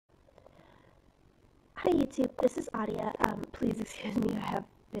Hi YouTube, this is Adia. Please excuse me, I have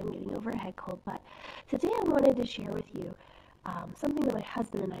been getting over a head cold, but today I wanted to share with you something that my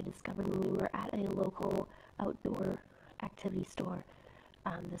husband and I discovered when we were at a local outdoor activity store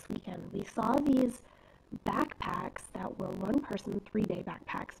this weekend. We saw these backpacks that were one person, 3-day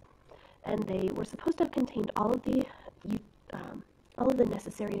backpacks, and they were supposed to have contained all of the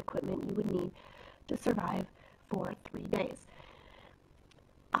necessary equipment you would need to survive for 3 days.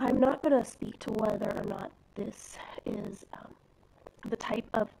 I'm not going to speak to whether or not this is the type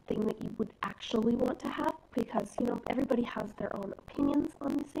of thing that you would actually want to have, because, everybody has their own opinions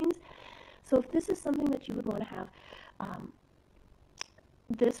on these things. So if this is something that you would want to have,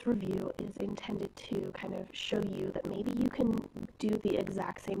 this review is intended to kind of show you that maybe you can do the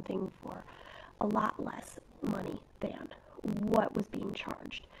exact same thing for a lot less money than what was being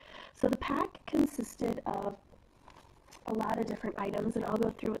charged. So the pack consisted of a lot of different items, and I'll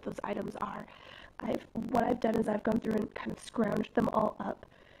go through what those items are. What I've done is I've gone through and kind of scrounged them all up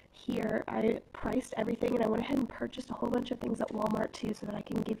here. I priced everything, and I went ahead and purchased a whole bunch of things at Walmart too, so that I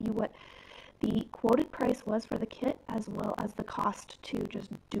can give you what the quoted price was for the kit, as well as the cost to just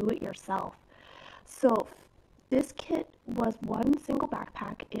do it yourself. So this kit was one single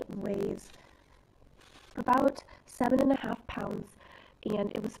backpack. It weighs about 7.5 pounds,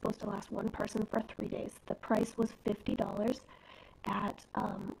 and it was supposed to last one person for 3 days. The price was $50 at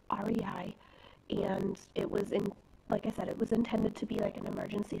REI, and it was like I said, it was intended to be like an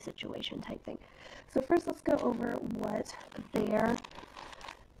emergency situation type thing. So first, let's go over what their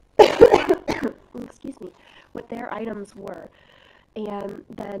excuse me, what their items were, and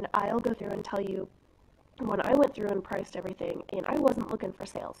then I'll go through and tell you when I went through and priced everything, and I wasn't looking for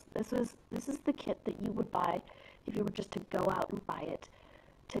sales. This is the kit that you would buy if you were just to go out and buy it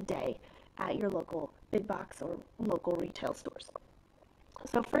today at your local big box or local retail stores.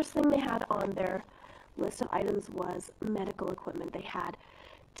 So first thing they had on their list of items was medical equipment. They had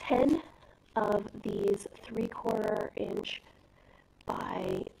 10 of these 3/4 inch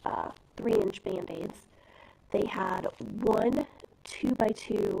by 3-inch Band-Aids. They had one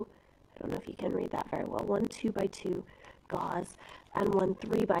 2x2, I don't know if you can read that very well, one 2x2 gauze and one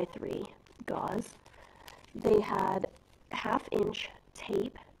 3x3 gauze. They had 1/2-inch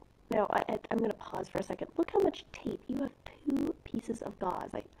tape. Now, I'm going to pause for a second. Look how much tape. You have 2 pieces of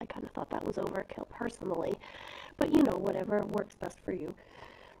gauze. I kind of thought that was overkill personally, but whatever works best for you.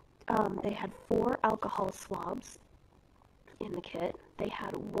 They had 4 alcohol swabs in the kit. They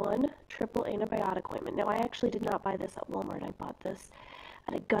had 1 triple antibiotic ointment. Now, I actually did not buy this at Walmart. I bought this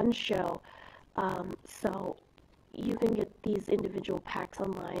at a gun show. So you can get these individual packs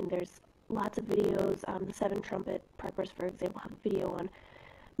online. There's lots of videos. The 7 Trumpet Preppers, for example, have a video on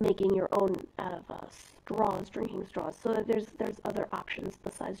making your own out of straws, drinking straws. So there's other options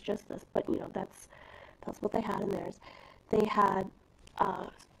besides just this, but that's what they had in theirs. They had a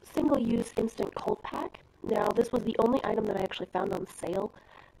single-use instant cold pack. Now, this was the only item that I actually found on sale.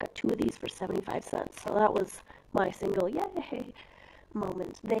 Got 2 of these for 75 cents, so that was my single yay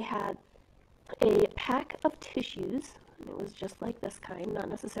moment. They had a pack of tissues, and it was just like this kind, not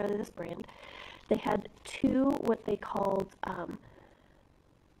necessarily this brand. They had 2 what they called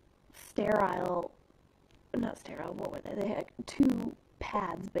what were they? They had 2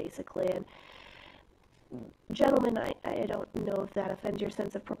 pads, basically, and gentlemen, I don't know if that offends your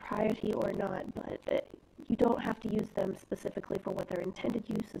sense of propriety or not, but you don't have to use them specifically for what their intended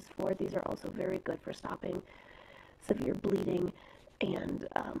use is for. These are also very good for stopping severe bleeding and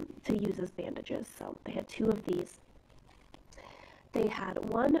to use as bandages. So they had 2 of these. They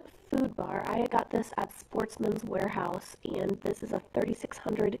had 1 food bar. I got this at Sportsman's Warehouse, and this is a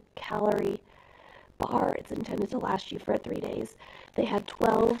 3,600 calorie bar. It's intended to last you for 3 days. They had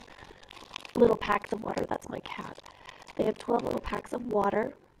 12 little packs of water. That's my cat. They had 12 little packs of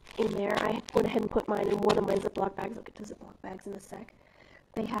water in there. I went ahead and put mine in one of my Ziploc bags. I'll get to Ziploc bags in a sec.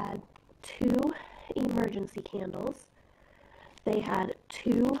 They had 2 emergency candles. They had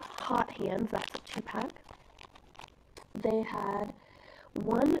 2 hot hands. That's a 2-pack. They had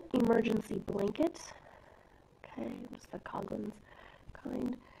 1 emergency blanket. Okay, just the Coghlan's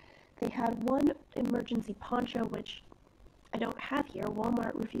kind. They had 1 emergency poncho, which I don't have here.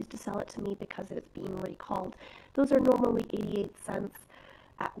 Walmart refused to sell it to me because it's being recalled. Those are normally 88 cents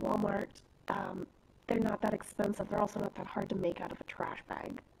at Walmart. They're not that expensive. They're also not that hard to make out of a trash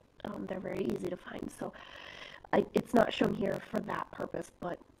bag. They're very easy to find, so it's not shown here for that purpose,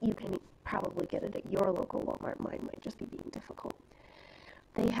 but you can probably get it at your local Walmart. Mine might just be being difficult.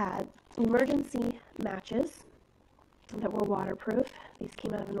 They had emergency matches that were waterproof. These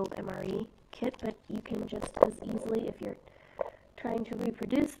came out of an old MRE kit, but you can just as easily, if you're trying to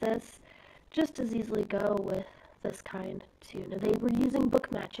reproduce this, just as easily go with this kind too. Now, they were using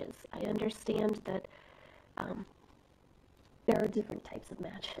book matches. I understand that there are different types of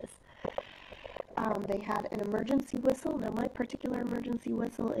matches. They had an emergency whistle. Now, my particular emergency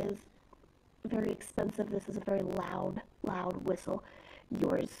whistle is very expensive. This is a very loud whistle.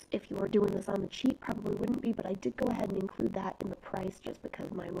 Yours, if you were doing this on the cheap, probably wouldn't be, but I did go ahead and include that in the price just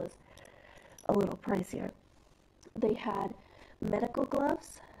because mine was a little pricier. They had medical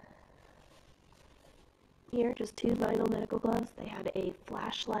gloves. Here, just 2 vinyl medical gloves. They had a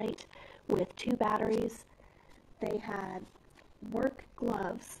flashlight with 2 batteries. They had work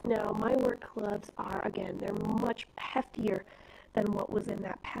gloves. Now, my work gloves are, again, they're much heftier than what was in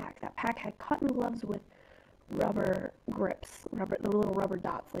that pack. That pack had cotton gloves with rubber grips, the little rubber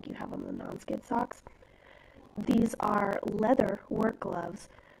dots like you have on the non-skid socks. These are leather work gloves.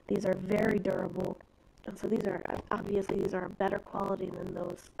 These are very durable, and so these are a better quality than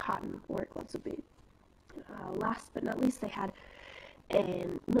those cotton work gloves would be. Last but not least, they had a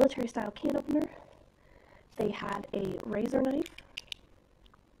military-style can opener. They had a razor knife,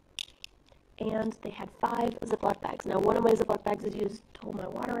 and they had 5 Ziploc bags. Now, one of my Ziploc bags is used to hold my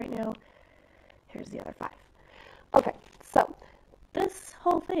water right now. Here's the other 5. Okay, so this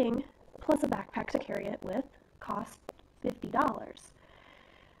whole thing, plus a backpack to carry it with, cost $50.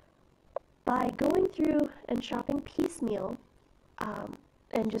 By going through and shopping piecemeal,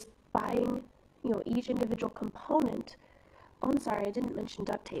 and just buying, each individual component. Oh, I'm sorry, I didn't mention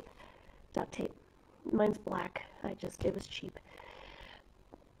duct tape. Mine's black. It was cheap.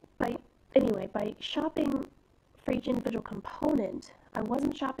 By shopping for each individual component, I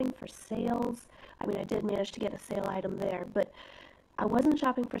wasn't shopping for sales. I mean, I did manage to get a sale item there, but I wasn't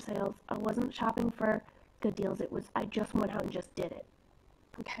shopping for sales. I wasn't shopping for good deals. I just went out and just did it.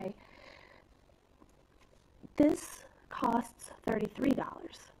 Okay. This costs $33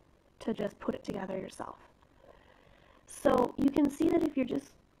 to just put it together yourself. So you can see that if you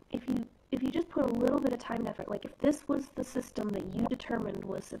just put a little bit of time and effort, like if this was the system that you determined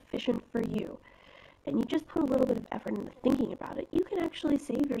was sufficient for you, and you just put a little bit of effort into thinking about it, you can actually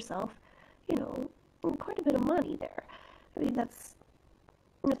save yourself, quite a bit of money there. I mean, that's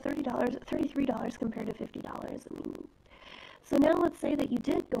 $33 compared to $50. I mean, so now let's say that you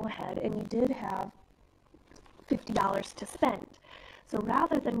did go ahead and you did have $50 to spend. So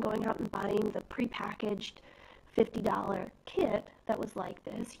rather than going out and buying the prepackaged $50 kit that was like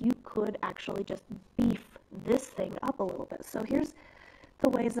this, you could actually just beef this thing up a little bit. So here's the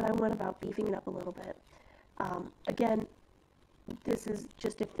ways that I went about beefing it up a little bit. Again, this is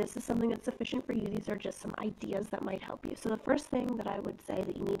just, if this is something that's sufficient for you, these are just some ideas that might help you. So the first thing that I would say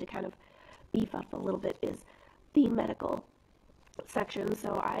that you need to kind of beef up a little bit is the medical section.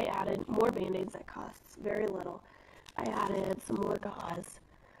 So I added more Band-Aids that costs very little. I added some more gauze.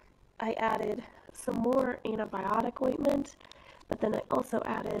 I added some more antibiotic ointment, but then I also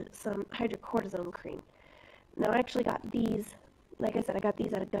added some hydrocortisone cream. Now I actually got these, like I said, I got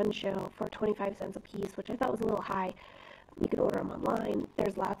these at a gun show for 25 cents a piece, which I thought was a little high. You can order them online.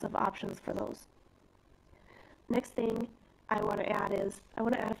 There's lots of options for those. Next thing I want to add is, I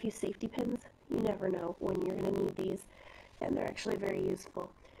want to add a few safety pins. You never know when you're going to need these, and they're actually very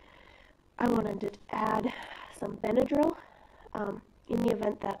useful. I wanted to add some Benadryl. In the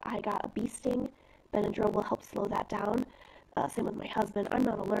event that I got a bee sting, Benadryl will help slow that down. Same with my husband. I'm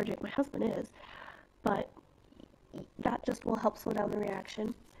not allergic, my husband is, but that just will help slow down the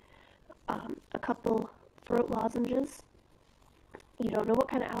reaction. A couple throat lozenges. You don't know what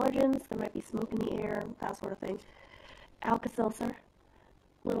kind of allergens, there might be smoke in the air, that sort of thing. Alka-Seltzer,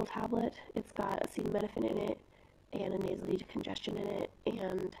 little tablet. It's got acetaminophen in it, and a nasal decongestion in it,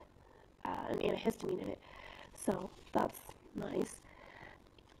 and an antihistamine in it. So that's nice.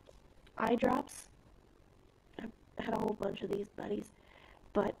 Eye drops. I had a whole bunch of these buddies,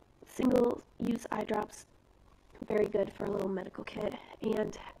 but single-use eye drops, very good for a little medical kit,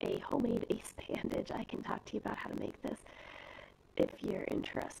 and a homemade ace bandage. I can talk to you about how to make this if you're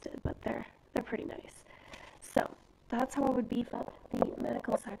interested, but they're pretty nice. So that's how I would beef up the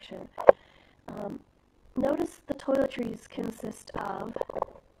medical section. Notice the toiletries consist of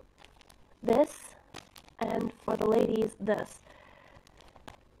this, and for the ladies, this.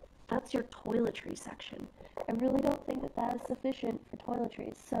 That's your toiletry section. I really don't think that that is sufficient for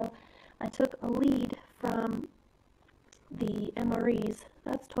toiletries, so I took a lead from the MREs,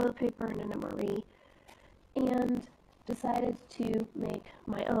 that's toilet paper and an MRE, and decided to make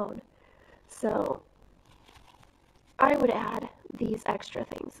my own. So I would add these extra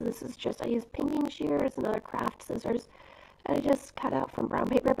things. So this is just, I used pinking shears and other craft scissors, and I just cut out from brown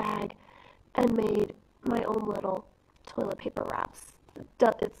paper bag and made my own little toilet paper wraps.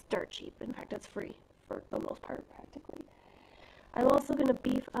 it's dirt cheap. In fact, it's free for the most part, practically. I'm also going to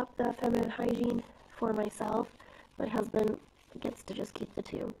beef up the feminine hygiene for myself. My husband gets to just keep the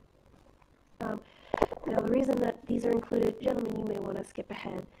two. Now, the reason that these are included, gentlemen, you may want to skip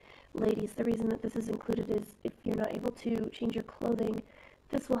ahead. Ladies, the reason that this is included is if you're not able to change your clothing,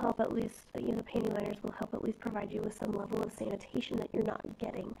 this will help at least, the panty liners will help at least provide you with some level of sanitation that you're not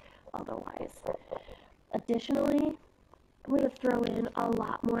getting otherwise. Additionally, I'm going to throw in a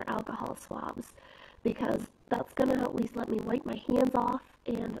lot more alcohol swabs because that's going to at least let me wipe my hands off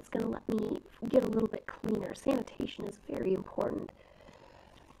and it's going to let me get a little bit cleaner. Sanitation is very important.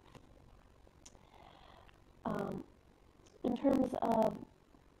 In terms of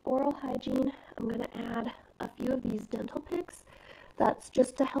oral hygiene, I'm going to add a few of these dental picks. That's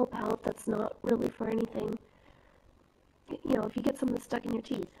just to help out. That's not really for anything. If you get something stuck in your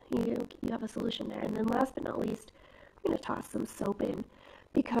teeth, you have a solution there. And then last but not least, I'm going to toss some soap in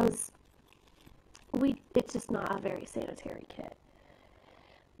because it's just not a very sanitary kit.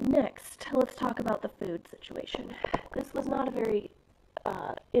 Next, let's talk about the food situation. This was not a very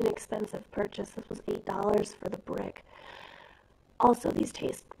inexpensive purchase. This was $8 for the brick. Also, these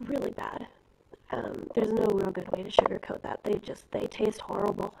taste really bad. There's no real good way to sugarcoat that. They taste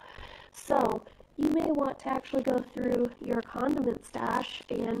horrible. So, you may want to actually go through your condiment stash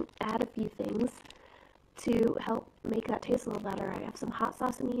and add a few things to help make that taste a little better. I have some hot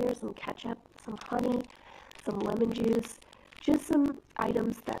sauce in here, some ketchup, some honey, some lemon juice, just some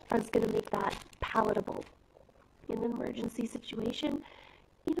items that are going to make that palatable. In an emergency situation,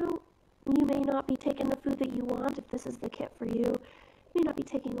 you may not be taking the food that you want. If this is the kit for you, you may not be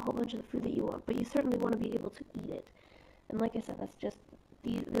taking a whole bunch of the food that you want, but you certainly want to be able to eat it. And like I said, that's just,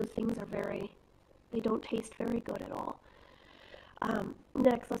 those things they don't taste very good at all.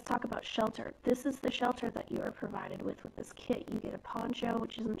 Next, let's talk about shelter. This is the shelter that you are provided with this kit. You get a poncho,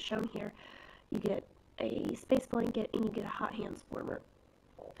 which isn't shown here. You get a space blanket, and you get a hot hands warmer.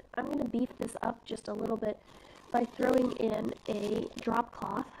 I'm going to beef this up just a little bit by throwing in a drop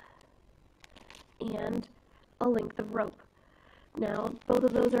cloth and a length of rope. Now, both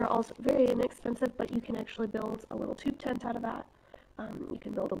of those are also very inexpensive, but you can actually build a little tube tent out of that. You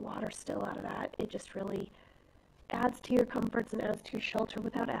can build a water still out of that. It just really adds to your comforts and adds to your shelter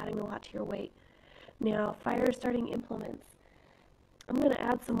without adding a lot to your weight. Now, fire starting implements. I'm going to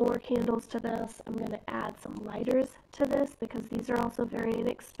add some more candles to this. I'm going to add some lighters to this because these are also very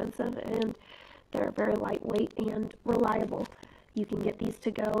inexpensive and they're very lightweight and reliable. You can get these to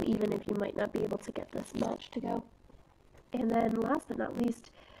go even if you might not be able to get this much to go. And then last but not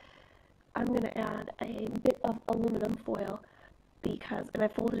least, I'm going to add a bit of aluminum foil and I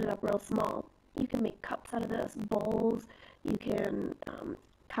folded it up real small. You can make cups out of this, bowls, you can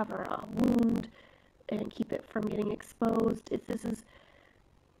cover a wound and keep it from getting exposed. This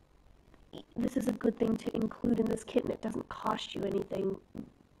is a good thing to include in this kit, and it doesn't cost you anything.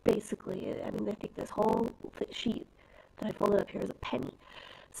 Basically, I think this whole sheet that I folded up here is a penny,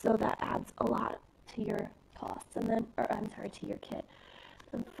 so that adds a lot to your costs. And then, to your kit.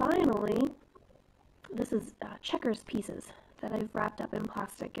 And finally, this is checkers pieces that I've wrapped up in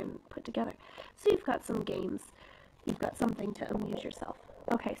plastic and put together. So you've got some games, you've got something to amuse yourself.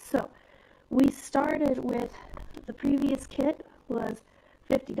 Okay, so we started with the previous kit was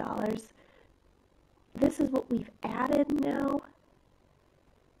 $50. This is what we've added now,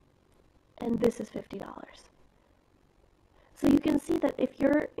 and this is $50. So you can see that if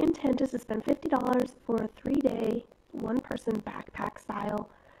your intent is to spend $50 for a 3-day, one-person backpack style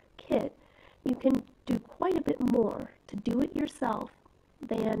kit, you can do quite a bit more to do it yourself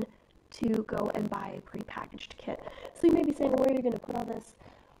than to go and buy a prepackaged kit. So you may be saying, where are you going to put all this?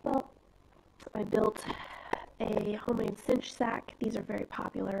 Well, I built a homemade cinch sack. These are very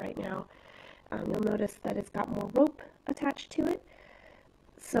popular right now. You'll notice that it's got more rope attached to it,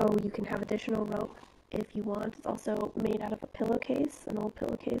 so you can have additional rope if you want. It's also made out of a pillowcase, an old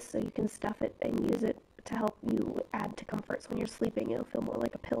pillowcase, so you can stuff it and use it to help you add to comforts when you're sleeping. It'll feel more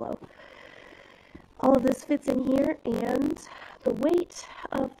like a pillow. All of this fits in here, and the weight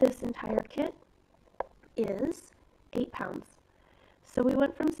of this entire kit is 8 pounds. So we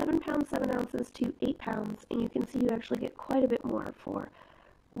went from 7 pounds, 7 ounces to 8 pounds, and you can see you actually get quite a bit more for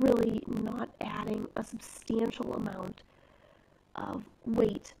really not adding a substantial amount of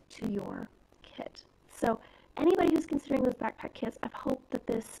weight to your kit. So anybody who's considering those backpack kits, I hope that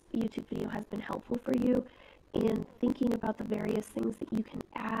this YouTube video has been helpful for you in thinking about the various things that you can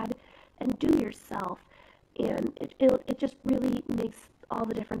add and do yourself, and it just really makes all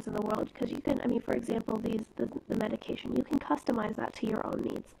the difference in the world, because you can, for example, the medication, you can customize that to your own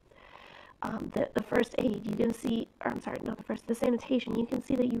needs. The first aid, you can see, or I'm sorry, not the first, the sanitation, you can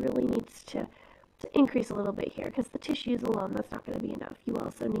see that you really need to increase a little bit here, because the tissues alone, that's not going to be enough. You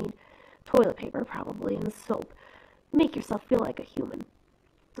also need toilet paper, probably, and soap. Make yourself feel like a human.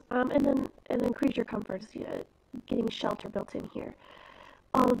 And then creature comforts, getting shelter built in here.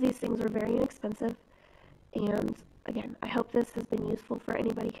 All of these things are very inexpensive, and again, I hope this has been useful for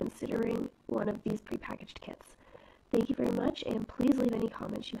anybody considering one of these prepackaged kits. Thank you very much, and please leave any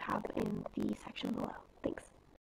comments you have in the section below. Thanks.